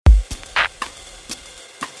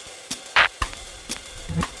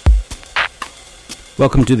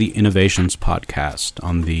Welcome to the Innovations Podcast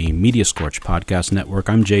on the Media Scorch Podcast Network.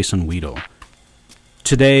 I'm Jason Weedle.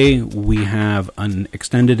 Today we have an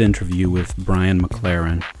extended interview with Brian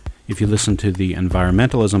McLaren. If you listen to the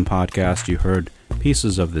Environmentalism Podcast, you heard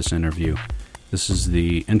pieces of this interview. This is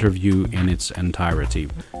the interview in its entirety.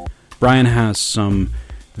 Brian has some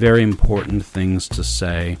very important things to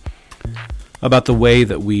say about the way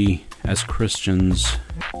that we as Christians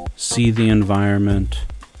see the environment,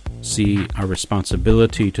 see our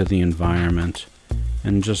responsibility to the environment,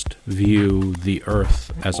 and just view the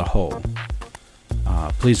earth as a whole.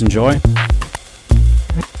 Please enjoy.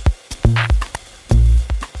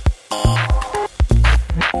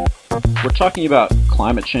 We're talking about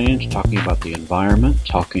climate change, talking about the environment,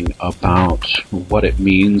 talking about what it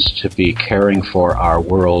means to be caring for our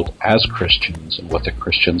world as Christians and what the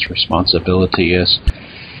Christian's responsibility is.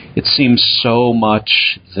 It seems so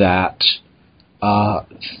much that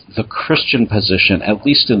the Christian position, at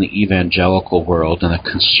least in the evangelical world and the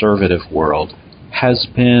conservative world, has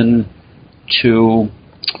been to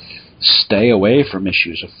stay away from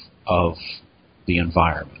issues of the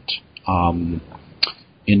environment.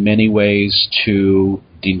 In many ways, to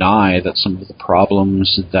deny that some of the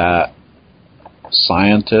problems that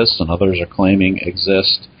scientists and others are claiming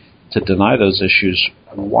exist, to deny those issues.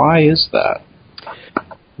 Why is that?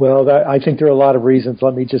 Well, I think there are a lot of reasons.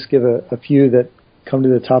 Let me just give a few that come to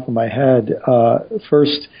the top of my head.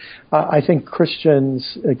 First, I think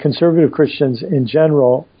Christians, conservative Christians in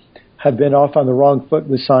general, have been off on the wrong foot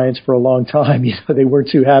with science for a long time. They weren't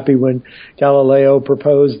too happy when Galileo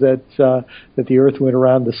proposed that the Earth went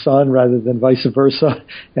around the sun rather than vice versa,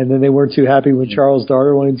 and then they weren't too happy when Charles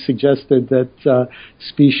Darwin suggested that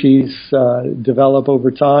species develop over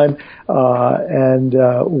time, and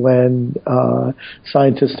when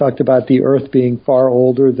scientists talked about the Earth being far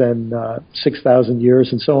older than 6,000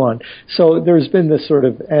 years, and so on. So there's been this sort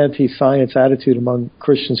of anti-science attitude among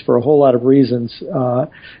Christians for a whole lot of reasons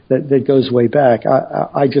that goes way back.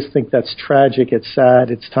 I just think that's tragic. It's sad.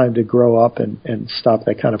 It's time to grow up and stop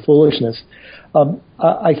that kind of foolishness.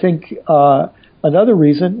 I think another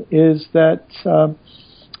reason is that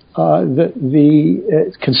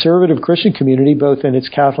the conservative Christian community, both in its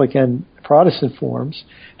Catholic and Protestant forms,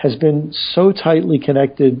 has been so tightly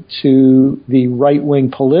connected to the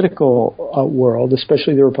right-wing political world,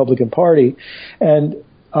 especially the Republican Party, and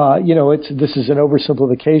this is an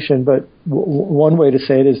oversimplification, but one way to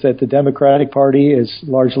say it is that the Democratic Party is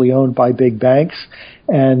largely owned by big banks,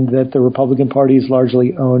 and that the Republican Party is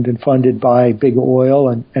largely owned and funded by big oil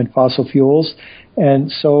and fossil fuels. And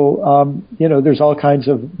so, there's all kinds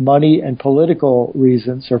of money and political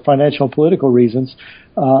reasons, or financial and political reasons,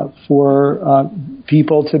 for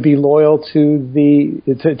people to be loyal to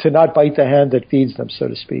not bite the hand that feeds them, so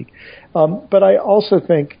to speak. But I also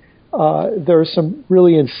think there are some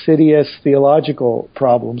really insidious theological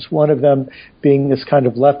problems. One of them being this kind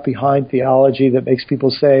of left behind theology that makes people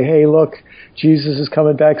say, hey, look, Jesus is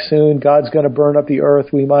coming back soon. God's going to burn up the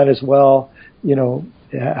earth. We might as well,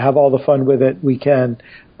 have all the fun with it we can.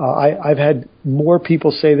 I've had more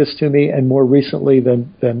people say this to me, and more recently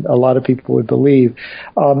than a lot of people would believe.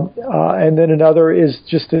 And then another is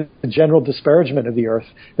just a general disparagement of the earth,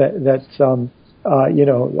 that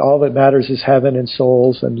all that matters is heaven and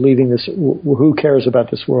souls, and leaving this. Who cares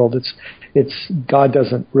about this world? It's God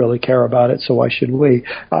doesn't really care about it, so why should we?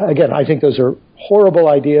 Again, I think those are horrible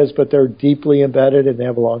ideas, but they're deeply embedded and they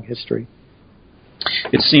have a long history.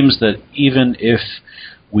 It seems that even if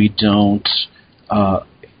we don't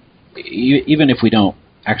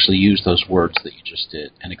actually use those words that you just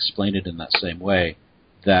did and explain it in that same way,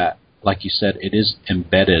 that, like you said, it is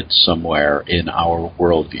embedded somewhere in our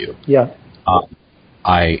worldview. Yeah.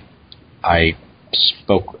 I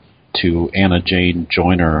spoke to Anna Jane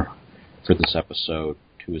Joyner for this episode,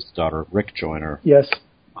 who is the daughter of Rick Joyner. Yes.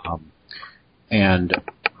 And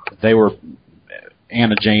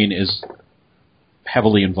Anna Jane is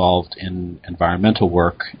heavily involved in environmental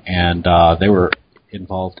work, and they were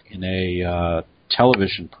involved in a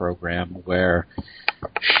television program where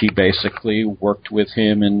she basically worked with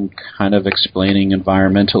him in kind of explaining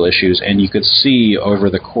environmental issues, and you could see over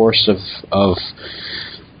the course of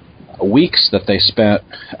weeks that they spent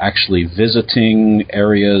actually visiting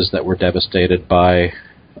areas that were devastated by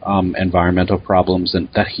environmental problems, and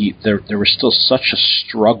that there was still such a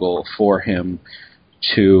struggle for him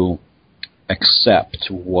to accept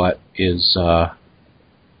what is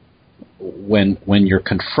when you're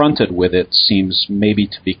confronted with it, seems maybe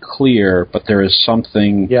to be clear, but there is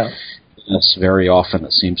something that's very often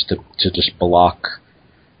that seems to just block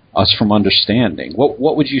us from understanding.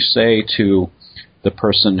 What would you say to the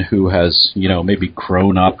person who has, maybe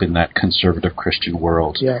grown up in that conservative Christian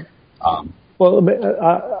world. Yeah. Well,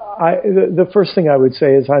 the first thing I would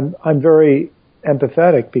say is I'm very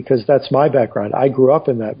empathetic because that's my background. I grew up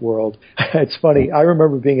in that world. It's funny. I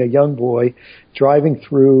remember being a young boy driving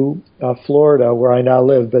through Florida, where I now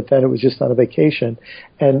live, but then it was just on a vacation.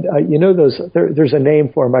 And there's a name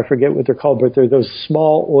for them. I forget what they're called, but they're those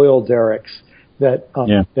small oil derricks that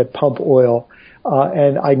pump oil.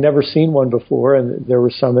 And I'd never seen one before, and there were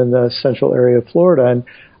some in the central area of Florida. And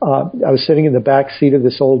I was sitting in the back seat of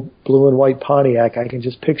this old blue and white Pontiac. I can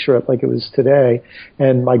just picture it like it was today.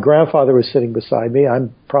 And my grandfather was sitting beside me.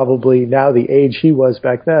 I'm probably now the age he was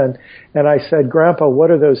back then. And I said, "Grandpa, what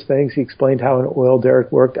are those things?" He explained how an oil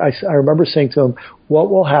derrick worked. I remember saying to him, "What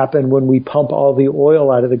will happen when we pump all the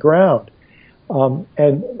oil out of the ground?"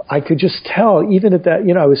 And I could just tell, even at that,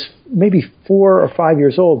 I was maybe 4 or 5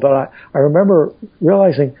 years old, but I remember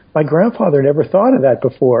realizing my grandfather never thought of that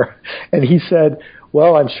before. And he said,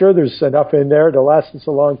 "Well, I'm sure there's enough in there to last us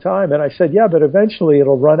a long time." And I said, "Yeah, but eventually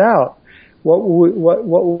it'll run out. What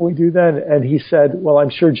will we do then?" And he said, "Well, I'm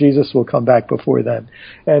sure Jesus will come back before then."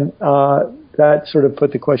 And that sort of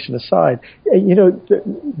put the question aside.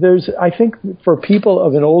 I think for people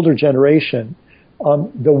of an older generation,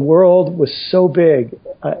 the world was so big,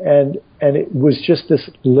 and it was just this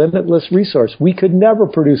limitless resource. We could never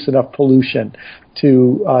produce enough pollution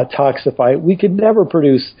to toxify it. We could never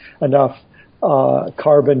produce enough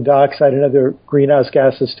carbon dioxide and other greenhouse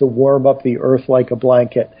gases to warm up the earth like a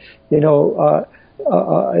blanket. The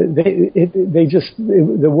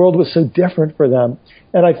world was so different for them.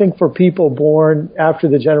 And I think for people born after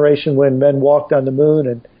the generation when men walked on the moon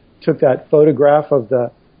and took that photograph of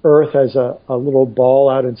the Earth as a little ball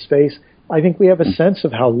out in space, I think we have a sense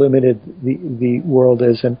of how limited the world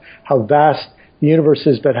is and how vast the universe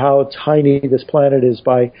is, but how tiny this planet is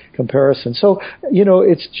by comparison. So,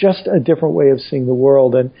 it's just a different way of seeing the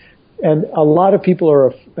world. And a lot of people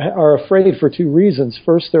are afraid for two reasons.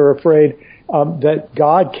 First, they're afraid that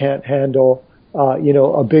God can't handle,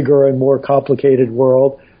 a bigger and more complicated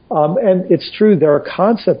world. And it's true, their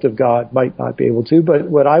concept of God might not be able to, but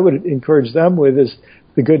what I would encourage them with is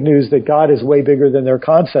the good news that God is way bigger than their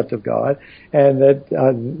concept of God, and that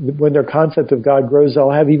when their concept of God grows,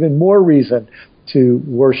 they'll have even more reason to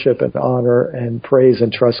worship and honor and praise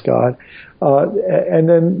and trust God. And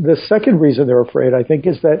then the second reason they're afraid, I think,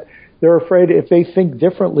 is that they're afraid if they think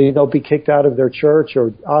differently, they'll be kicked out of their church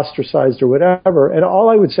or ostracized or whatever. And all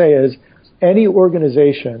I would say is any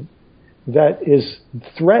organization that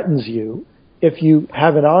threatens you, if you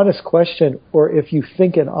have an honest question or if you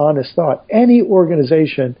think an honest thought, any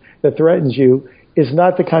organization that threatens you is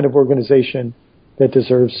not the kind of organization that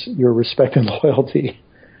deserves your respect and loyalty.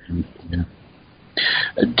 Yeah.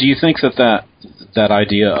 Do you think that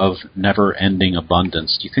idea of never-ending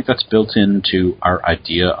abundance, do you think that's built into our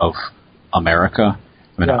idea of America?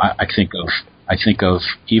 I mean, yeah. I think of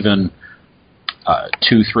even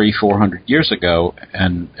 200, 300, 400 years ago,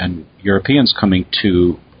 and Europeans coming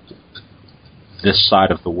to this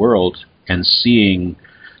side of the world and seeing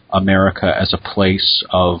America as a place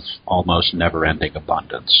of almost never-ending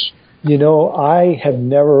abundance. I have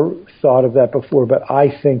never thought of that before, but I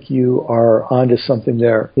think you are onto something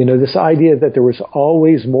there. This idea that there was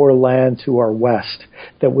always more land to our west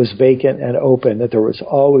that was vacant and open, that there was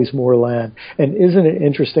always more land. And isn't it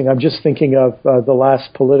interesting? I'm just thinking of the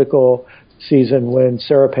last political season when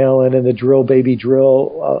Sarah Palin and the Drill Baby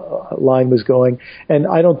Drill line was going. And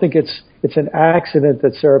I don't think it's an accident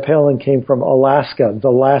that Sarah Palin came from Alaska, the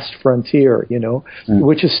last frontier,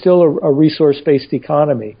 which is still a resource-based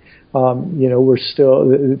economy.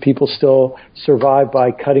 People still survive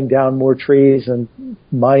by cutting down more trees and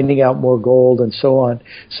mining out more gold and so on.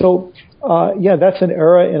 So, that's an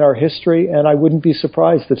era in our history, and I wouldn't be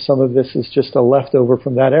surprised if some of this is just a leftover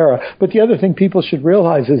from that era. But the other thing people should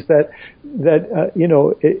realize is that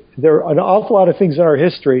there are an awful lot of things in our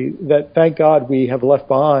history that, thank God, we have left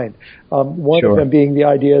behind. One of them being the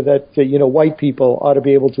idea that, white people ought to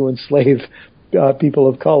be able to enslave people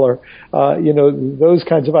of color. Those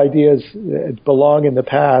kinds of ideas belong in the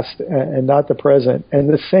past and not the present. And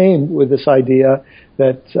the same with this idea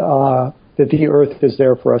that the earth is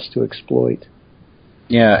there for us to exploit.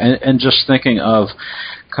 Yeah, and just thinking of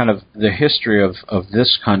kind of the history of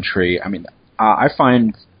this country, I mean, I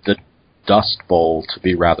find the Dust Bowl to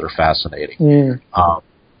be rather fascinating,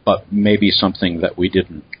 but maybe something that we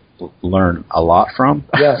didn't learn a lot from.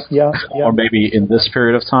 Yeah. Or maybe in this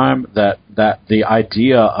period of time, that the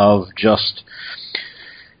idea of just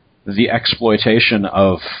the exploitation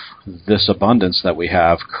of this abundance that we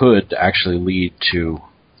have could actually lead to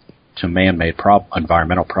to man-made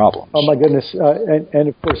environmental problems. Oh my goodness! And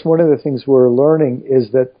of course, one of the things we're learning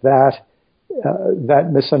is that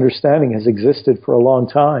misunderstanding has existed for a long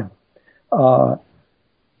time.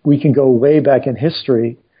 We can go way back in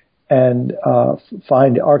history and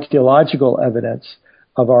find archaeological evidence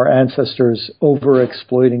of our ancestors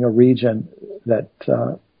over-exploiting a region that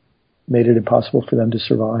made it impossible for them to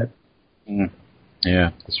survive.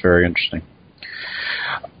 Yeah, that's very interesting.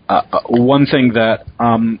 One thing that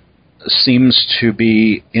seems to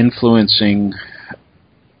be influencing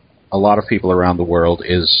a lot of people around the world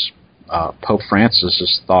is Pope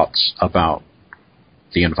Francis's thoughts about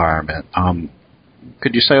the environment.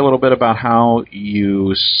 Could you say a little bit about how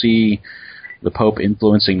you see the Pope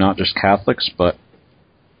influencing not just Catholics, but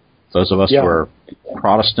those of us who are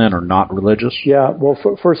Protestant or not religious? Yeah, well,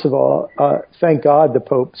 first of all, thank God the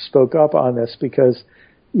Pope spoke up on this, because,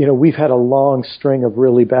 we've had a long string of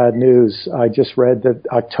really bad news. I just read that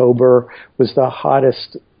October was the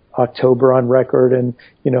hottest October on record, and,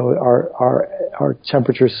 our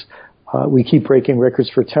temperatures, we keep breaking records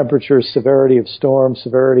for temperatures, severity of storms,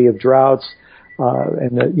 severity of droughts,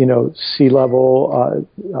 and the sea level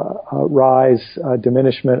rise,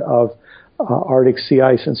 diminishment of Arctic sea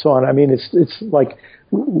ice, and so on. I mean, it's like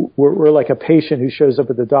we're like a patient who shows up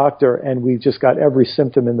at the doctor, and we've just got every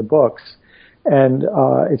symptom in the books. And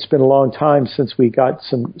it's been a long time since we got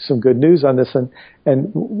some good news on this, and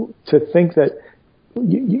to think that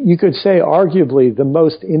you could say arguably the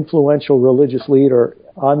most influential religious leader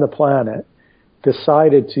on the planet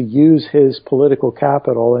decided to use his political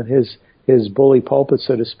capital and his bully pulpit,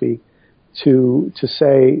 so to speak, to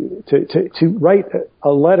write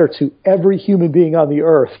a letter to every human being on the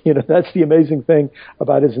earth. That's the amazing thing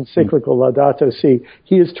about his encyclical Laudato Si.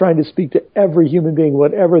 He is trying to speak to every human being,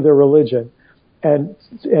 whatever their religion, and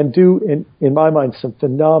do in my mind some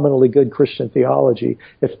phenomenally good Christian theology.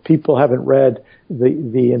 If people haven't read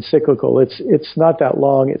the encyclical, it's not that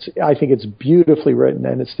long. I think it's beautifully written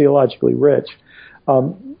and it's theologically rich.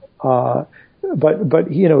 But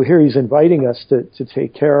here he's inviting us to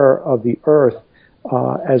take care of the earth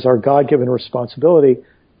as our God-given responsibility,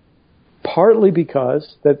 partly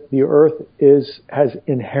because that the earth has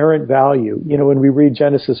inherent value. When we read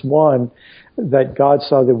Genesis 1, that God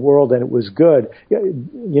saw the world and it was good.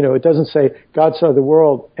 It doesn't say God saw the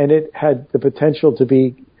world and it had the potential to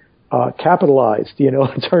be capitalized,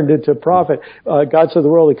 turned into profit. God saw the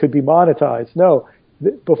world, it could be monetized. No.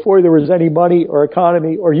 Before there was any money or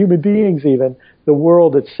economy or human beings even, the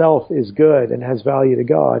world itself is good and has value to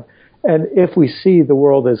God. And if we see the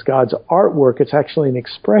world as God's artwork, it's actually an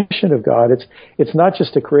expression of God. It's not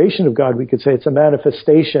just a creation of God. We could say it's a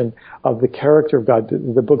manifestation of the character of God.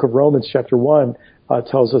 The book of Romans chapter 1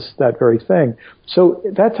 tells us that very thing. So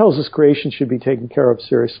that tells us creation should be taken care of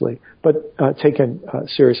seriously, taken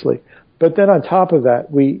seriously. But then on top of that,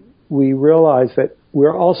 we realize that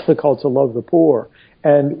we're also called to love the poor.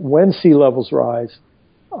 And when sea levels rise,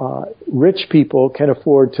 rich people can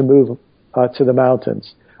afford to move to the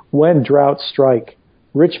mountains. When droughts strike,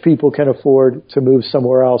 rich people can afford to move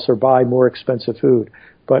somewhere else or buy more expensive food.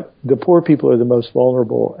 But the poor people are the most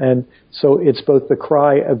vulnerable. And so it's both the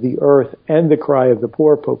cry of the earth and the cry of the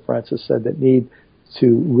poor, Pope Francis said, that need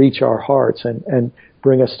to reach our hearts and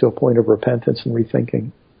bring us to a point of repentance and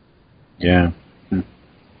rethinking. Yeah.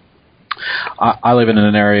 I live in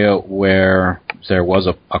an area where there was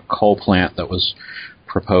a coal plant that was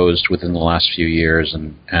proposed within the last few years,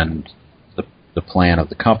 and the plan of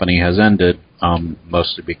the company has ended,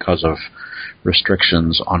 mostly because of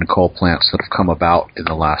restrictions on coal plants that have come about in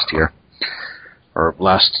the last year, or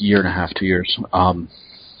last year and a half, 2 years.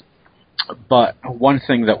 But one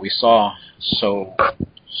thing that we saw, that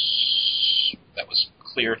was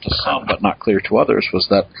clear to some but not clear to others, was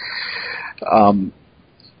that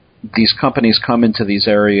these companies come into these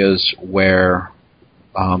areas where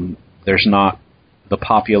there's not the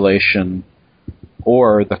population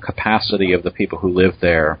or the capacity of the people who live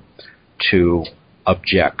there to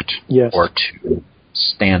object or to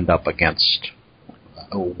stand up against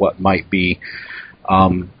what might be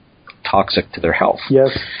toxic to their health.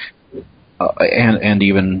 Yes. And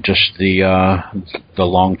even just the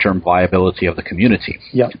long-term viability of the community.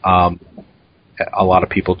 Yeah. A lot of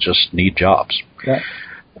people just need jobs. Yeah.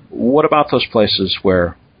 What about those places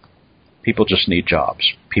where people just need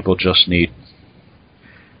jobs? People just need,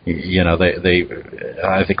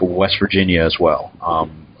 I think of West Virginia as well,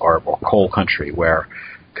 or coal country, where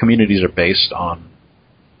communities are based on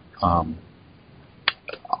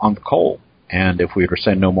coal. And if we were to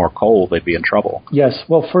say no more coal, they'd be in trouble. Yes.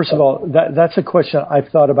 Well, first of all, that's a question I've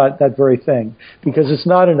thought about, that very thing, because it's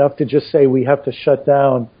not enough to just say we have to shut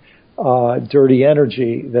down dirty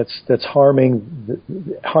energy that's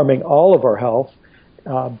harming all of our health,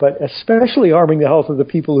 but especially harming the health of the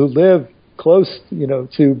people who live close,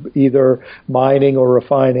 to either mining or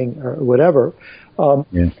refining or whatever.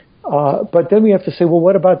 But then we have to say, well,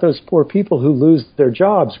 what about those poor people who lose their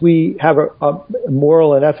jobs? We have a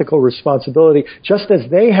moral and ethical responsibility, just as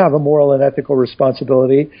they have a moral and ethical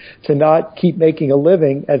responsibility to not keep making a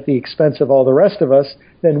living at the expense of all the rest of us.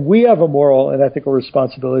 Then we have a moral and ethical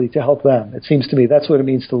responsibility to help them. It seems to me that's what it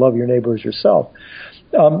means to love your neighbor as yourself.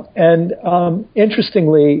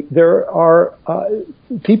 Interestingly, there are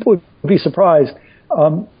people would be surprised.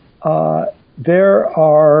 There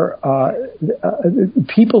are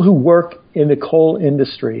people who work in the coal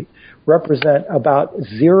industry represent about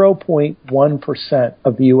 0.1%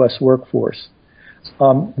 of the U.S. workforce.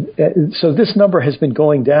 So this number has been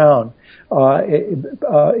going down. In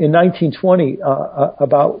 1920,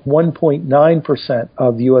 about 1.9%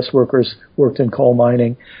 of the U.S. workers worked in coal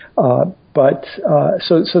mining. But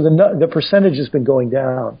the percentage has been going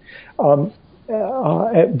down.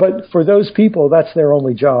 But for those people, that's their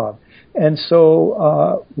only job. And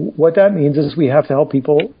so what that means is we have to help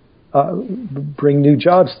people bring new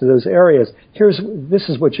jobs to those areas. This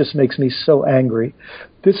is what just makes me so angry.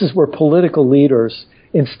 This is where political leaders,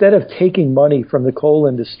 instead of taking money from the coal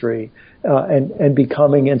industry and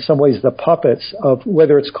becoming in some ways the puppets of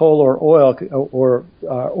whether it's coal or oil or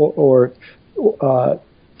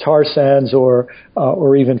tar sands or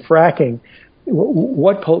even fracking,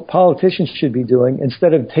 what politicians should be doing,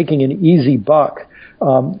 instead of taking an easy buck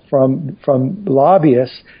from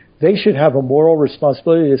lobbyists, they should have a moral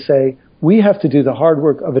responsibility to say, we have to do the hard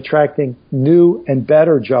work of attracting new and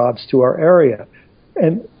better jobs to our area.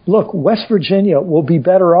 And look, West Virginia will be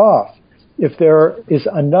better off if there is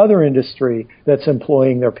another industry that's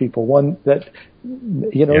employing their people, one that,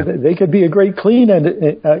 they could be a great clean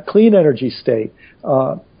energy state.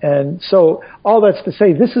 And so all that's to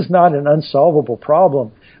say, this is not an unsolvable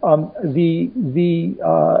problem.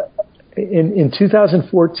 In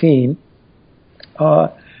 2014,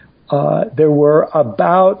 there were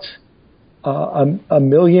about 1.5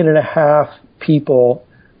 million people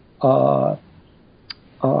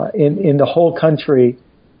in the whole country.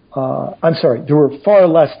 I'm sorry, there were far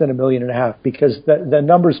less than 1.5 million because the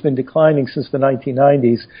number's been declining since the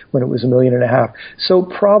 1990s when it was 1.5 million. So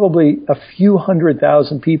probably a few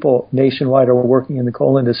 100,000 people nationwide are working in the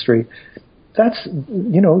coal industry. That's,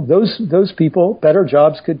 those people, better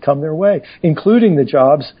jobs could come their way, including the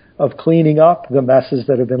jobs of cleaning up the messes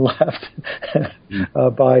that have been left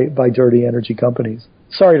by dirty energy companies.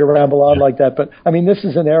 Sorry to ramble on like that, but I mean, this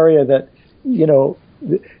is an area that,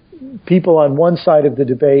 people on one side of the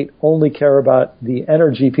debate only care about the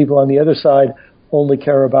energy. People on the other side only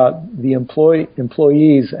care about the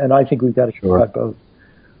employees, and I think we've got to care about both.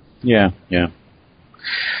 Yeah.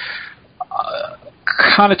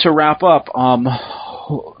 Kind of to wrap up,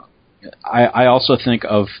 I also think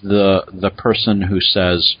of the person who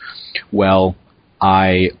says, well,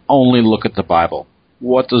 I only look at the Bible.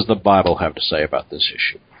 What does the Bible have to say about this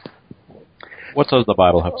issue? What does the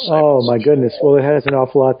Bible have to say? Oh, my goodness. Well, it has an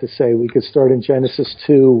awful lot to say. We could start in Genesis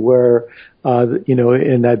 2 where,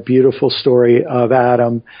 in that beautiful story of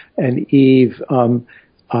Adam and Eve,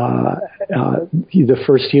 the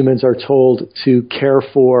first humans are told to care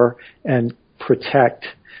for and protect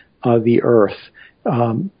the earth.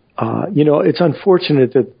 It's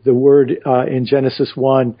unfortunate that the word in Genesis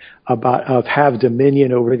 1 of have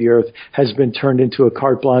dominion over the earth has been turned into a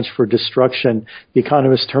carte blanche for destruction. The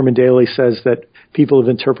economist Herman Daly says that people have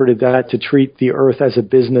interpreted that to treat the earth as a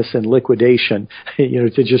business in liquidation,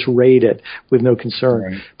 to just raid it with no concern.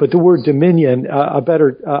 Right. But the word dominion, a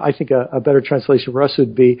better translation for us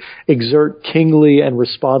would be exert kingly and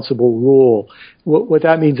responsible rule. What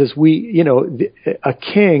that means is a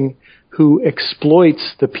king who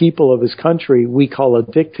exploits the people of his country, we call a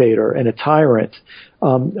dictator and a tyrant.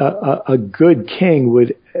 A good king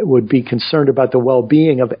would be concerned about the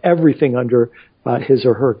well-being of everything under his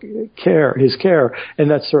or her care, and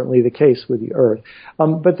that's certainly the case with the earth.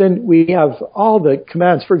 But then we have all the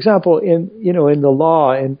commands. For example, in the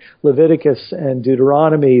law, in Leviticus and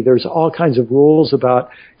Deuteronomy, there's all kinds of rules about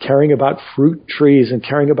caring about fruit trees and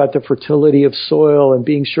caring about the fertility of soil and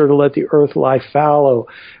being sure to let the earth lie fallow.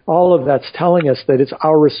 All of that's telling us that it's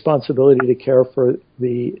our responsibility to care for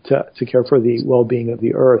the well-being of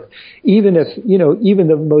the earth. Even if, even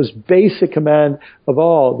the most basic command of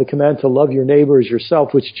all, the command to love your neighbor as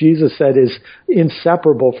yourself, which Jesus said is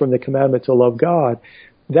inseparable from the commandment to love God.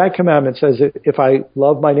 that commandment says that if I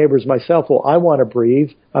love my neighbor as myself, well, I want to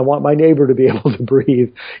breathe. I want my neighbor to be able to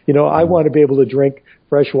breathe. I want to be able to drink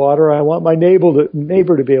fresh water. I want my neighbor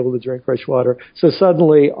to be able to drink fresh water. So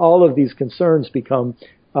suddenly all of these concerns become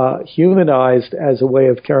humanized as a way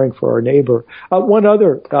of caring for our neighbor. One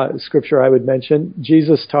other scripture I would mention,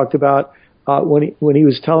 Jesus talked about when he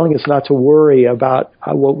was telling us not to worry about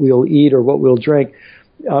what we'll eat or what we'll drink.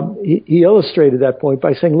 He illustrated that point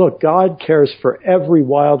by saying, look, God cares for every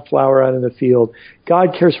wildflower out in the field.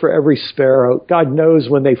 God cares for every sparrow. God knows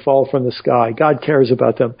when they fall from the sky. God cares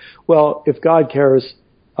about them. Well, if God cares,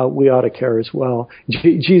 we ought to care as well.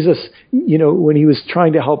 Jesus, when he was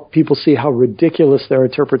trying to help people see how ridiculous their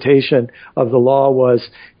interpretation of the law was,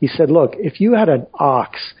 he said, look, if you had an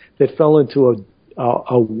ox that fell into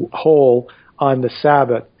a hole on the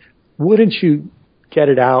Sabbath, wouldn't you get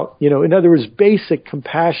it out? In other words, basic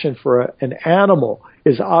compassion for an animal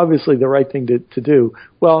is obviously the right thing to do.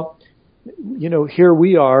 Well, here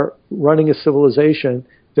we are running a civilization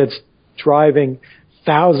that's driving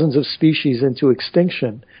thousands of species into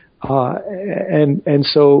extinction. And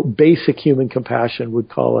so basic human compassion would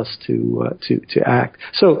call us to act.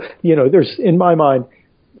 So, in my mind,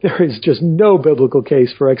 there is just no biblical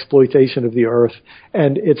case for exploitation of the earth.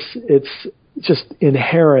 And it's just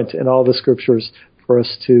inherent in all the scriptures for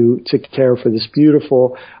us to care for this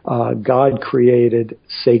beautiful, God-created,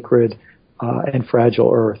 sacred, and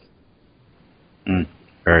fragile earth.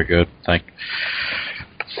 Very good. Thank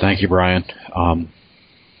you, Brian. I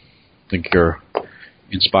think you're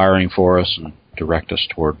inspiring for us and direct us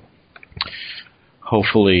toward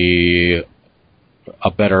hopefully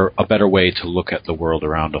a better way to look at the world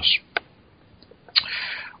around us.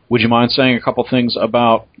 Would you mind saying a couple things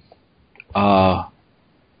about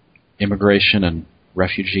immigration and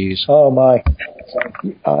refugees? Oh my!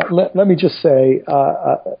 Let me just say,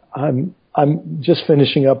 I'm just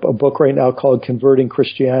finishing up a book right now called Converting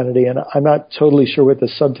Christianity, and I'm not totally sure what the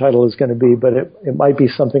subtitle is going to be, but it might be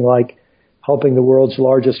something like Helping the World's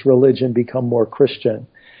Largest Religion Become More Christian.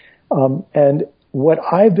 And what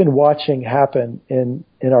I've been watching happen in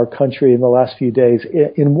our country in the last few days,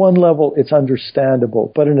 in one level, it's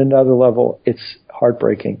understandable, but in another level, it's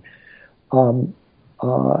heartbreaking.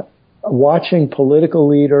 Watching political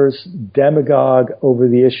leaders demagogue over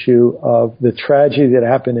the issue of the tragedy that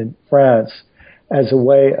happened in France as a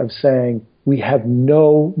way of saying we have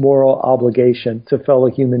no moral obligation to fellow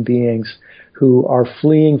human beings who are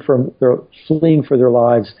fleeing for their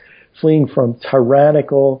lives, fleeing from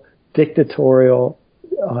tyrannical, dictatorial,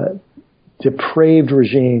 depraved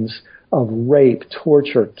regimes of rape,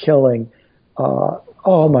 torture, killing.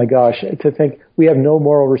 Oh my gosh, to think we have no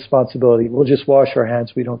moral responsibility. We'll just wash our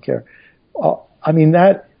hands. We don't care.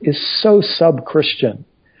 That is so sub-Christian.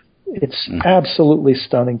 It's absolutely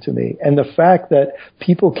stunning to me. And the fact that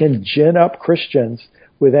people can gin up Christians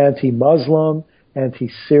with anti-Muslim,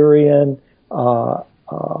 anti-Syrian,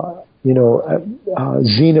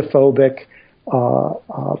 xenophobic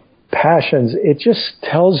passions, it just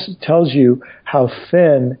tells you how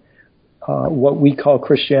thin what we call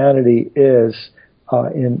Christianity is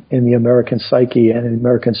in the American psyche and in the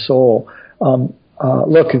American soul.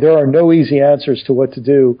 Look, there are no easy answers to what to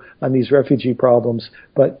do on these refugee problems,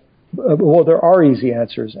 but there are easy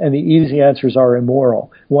answers, and the easy answers are immoral.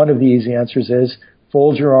 One of the easy answers is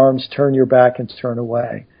fold your arms, turn your back, and turn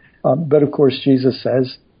away. But of course, Jesus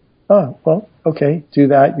says, okay, do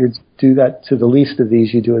that. You do that to the least of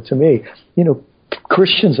these, you do it to me.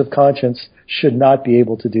 Christians of conscience should not be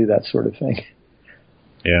able to do that sort of thing.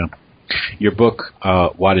 Yeah. Your book,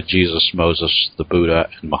 Why Did Jesus, Moses, the Buddha,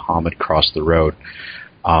 and Muhammad Cross the Road,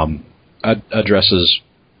 addresses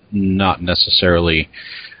not necessarily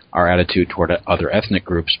our attitude toward other ethnic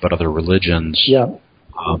groups, but other religions. Yeah.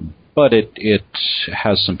 But it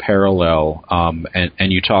has some parallel,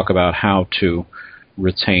 and you talk about how to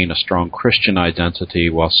retain a strong Christian identity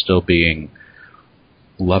while still being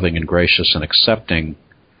loving and gracious and accepting.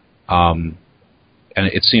 And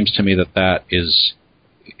it seems to me that is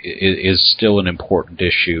still an important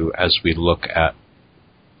issue as we look at,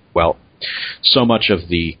 so much of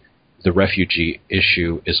the refugee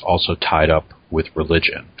issue is also tied up with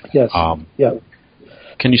religion. Yes. Yeah.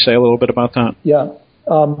 Can you say a little bit about that? Yeah.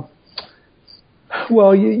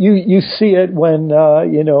 Well, you see it when,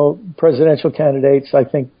 presidential candidates, I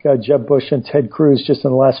think Jeb Bush and Ted Cruz just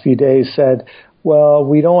in the last few days said, well,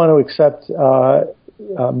 we don't want to accept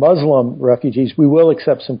Muslim refugees. We will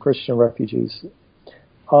accept some Christian refugees.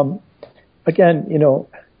 Again,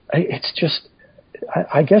 it's just,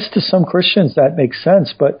 I guess to some Christians that makes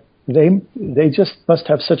sense, but they just must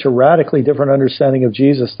have such a radically different understanding of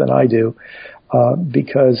Jesus than I do.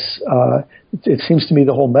 because it seems to me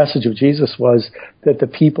the whole message of Jesus was that the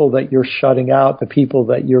people that you're shutting out, the people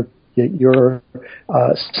that you're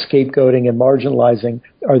scapegoating and marginalizing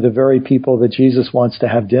are the very people that Jesus wants to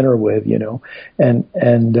have dinner with, and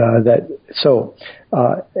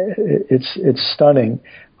it's stunning,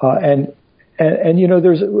 and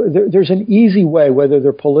there's an easy way, whether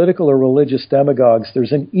they're political or religious demagogues,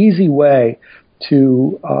 there's an easy way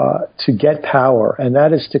to get power, and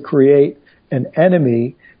that is to create an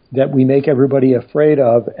enemy that we make everybody afraid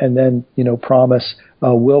of, and then promise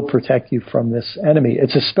we'll protect you from this enemy.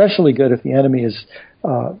 It's especially good if the enemy is,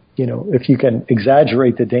 if you can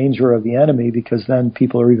exaggerate the danger of the enemy, because then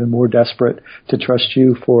people are even more desperate to trust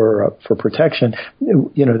you for protection.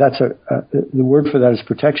 That's the word for that is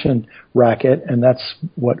protection racket, and that's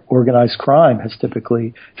what organized crime has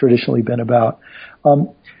traditionally been about.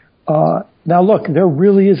 Now, look, there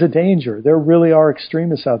really is a danger. There really are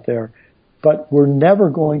extremists out there. But we're never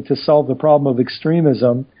going to solve the problem of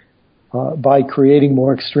extremism by creating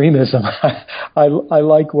more extremism. I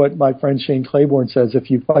like what my friend Shane Claiborne says: if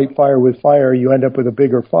you fight fire with fire, you end up with a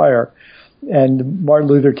bigger fire. And Martin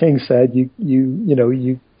Luther King said, you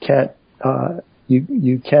can't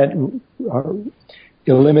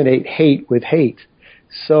eliminate hate with hate.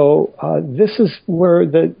 So this is where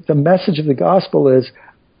the message of the gospel is: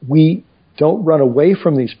 we don't run away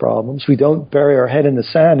from these problems. We don't bury our head in the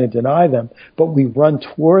sand and deny them, but we run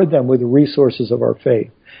toward them with the resources of our faith.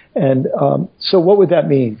 And so what would that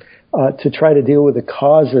mean to try to deal with the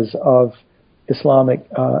causes of Islamic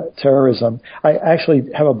terrorism? I actually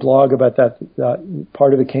have a blog about that.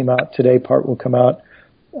 Part of it came out today. Part will come out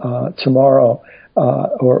tomorrow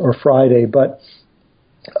or Friday. But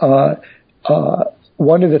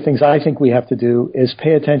one of the things I think we have to do is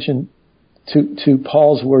pay attention to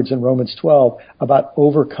Paul's words in Romans 12 about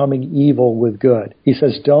overcoming evil with good. He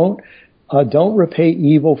says, don't repay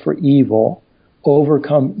evil for evil,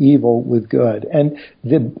 overcome evil with good. And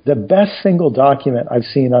the best single document I've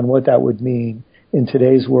seen on what that would mean in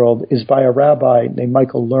today's world is by a rabbi named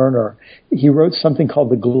Michael Lerner. He wrote something called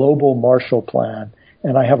the Global Marshall Plan,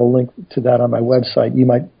 and I have a link to that on my website. You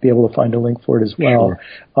might be able to find a link for it as well.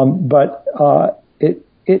 Sure. But it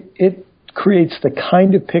creates the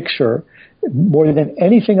kind of picture, more than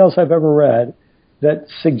anything else I've ever read, that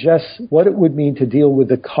suggests what it would mean to deal with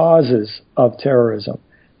the causes of terrorism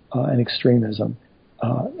and extremism.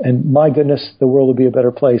 And my goodness, the world would be a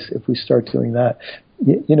better place if we start doing that.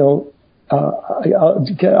 Can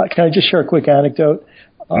I just share a quick anecdote?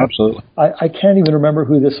 Absolutely. I can't even remember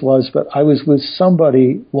who this was, but I was with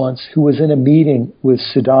somebody once who was in a meeting with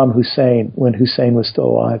Saddam Hussein when Hussein was still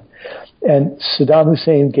alive. And Saddam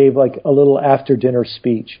Hussein gave like a little after-dinner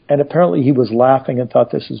speech. And apparently he was laughing and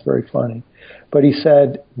thought this was very funny. But he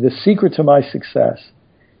said, the secret to my success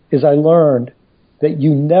is I learned that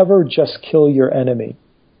you never just kill your enemy.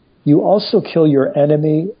 You also kill your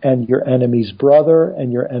enemy and your enemy's brother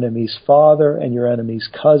and your enemy's father and your enemy's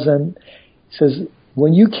cousin. He says,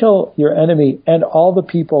 when you kill your enemy and all the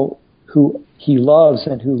people who he loves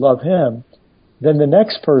and who love him, then the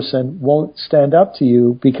next person won't stand up to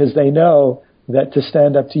you, because they know that to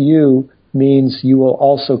stand up to you means you will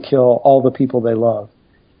also kill all the people they love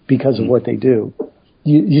because of what they do.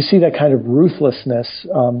 You see that kind of ruthlessness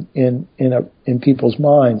in people's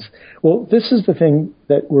minds. Well, this is the thing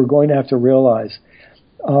that we're going to have to realize,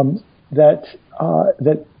 that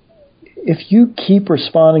if you keep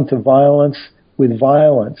responding to violence with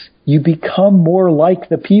violence, you become more like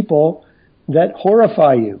the people that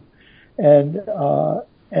horrify you. And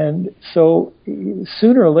so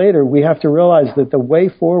sooner or later, we have to realize that the way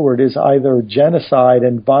forward is either genocide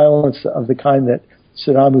and violence of the kind that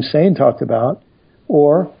Saddam Hussein talked about,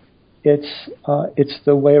 or it's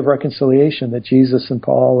the way of reconciliation that Jesus and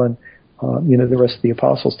Paul and the rest of the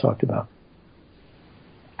apostles talked about.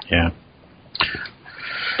 Yeah.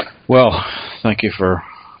 Well, thank you for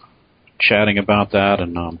chatting about that,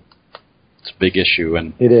 and it's a big issue,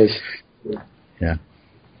 and it is. Yeah.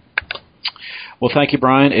 Well, thank you,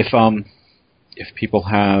 Brian. If people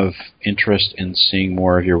have interest in seeing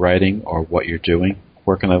more of your writing or what you're doing,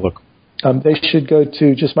 where can they look? They should go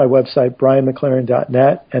to just my website,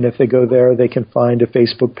 brianmclaren.net, and if they go there, they can find a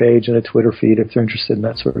Facebook page and a Twitter feed if they're interested in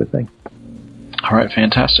that sort of thing. All right,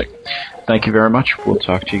 fantastic. Thank you very much. We'll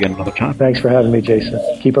talk to you again another time. Thanks for having me, Jason.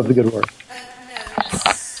 Keep up the good work.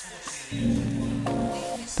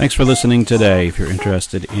 Thanks for listening today. If you're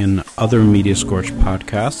interested in other Media Scorch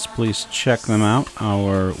podcasts, please check them out.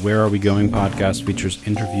 Our Where Are We Going podcast features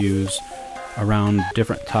interviews around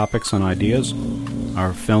different topics and ideas.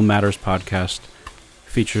 Our Film Matters podcast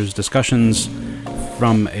features discussions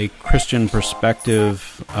from a Christian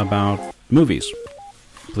perspective about movies.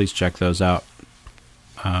 Please check those out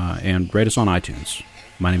and rate us on iTunes.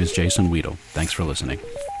 My name is Jason Weedle. Thanks for listening.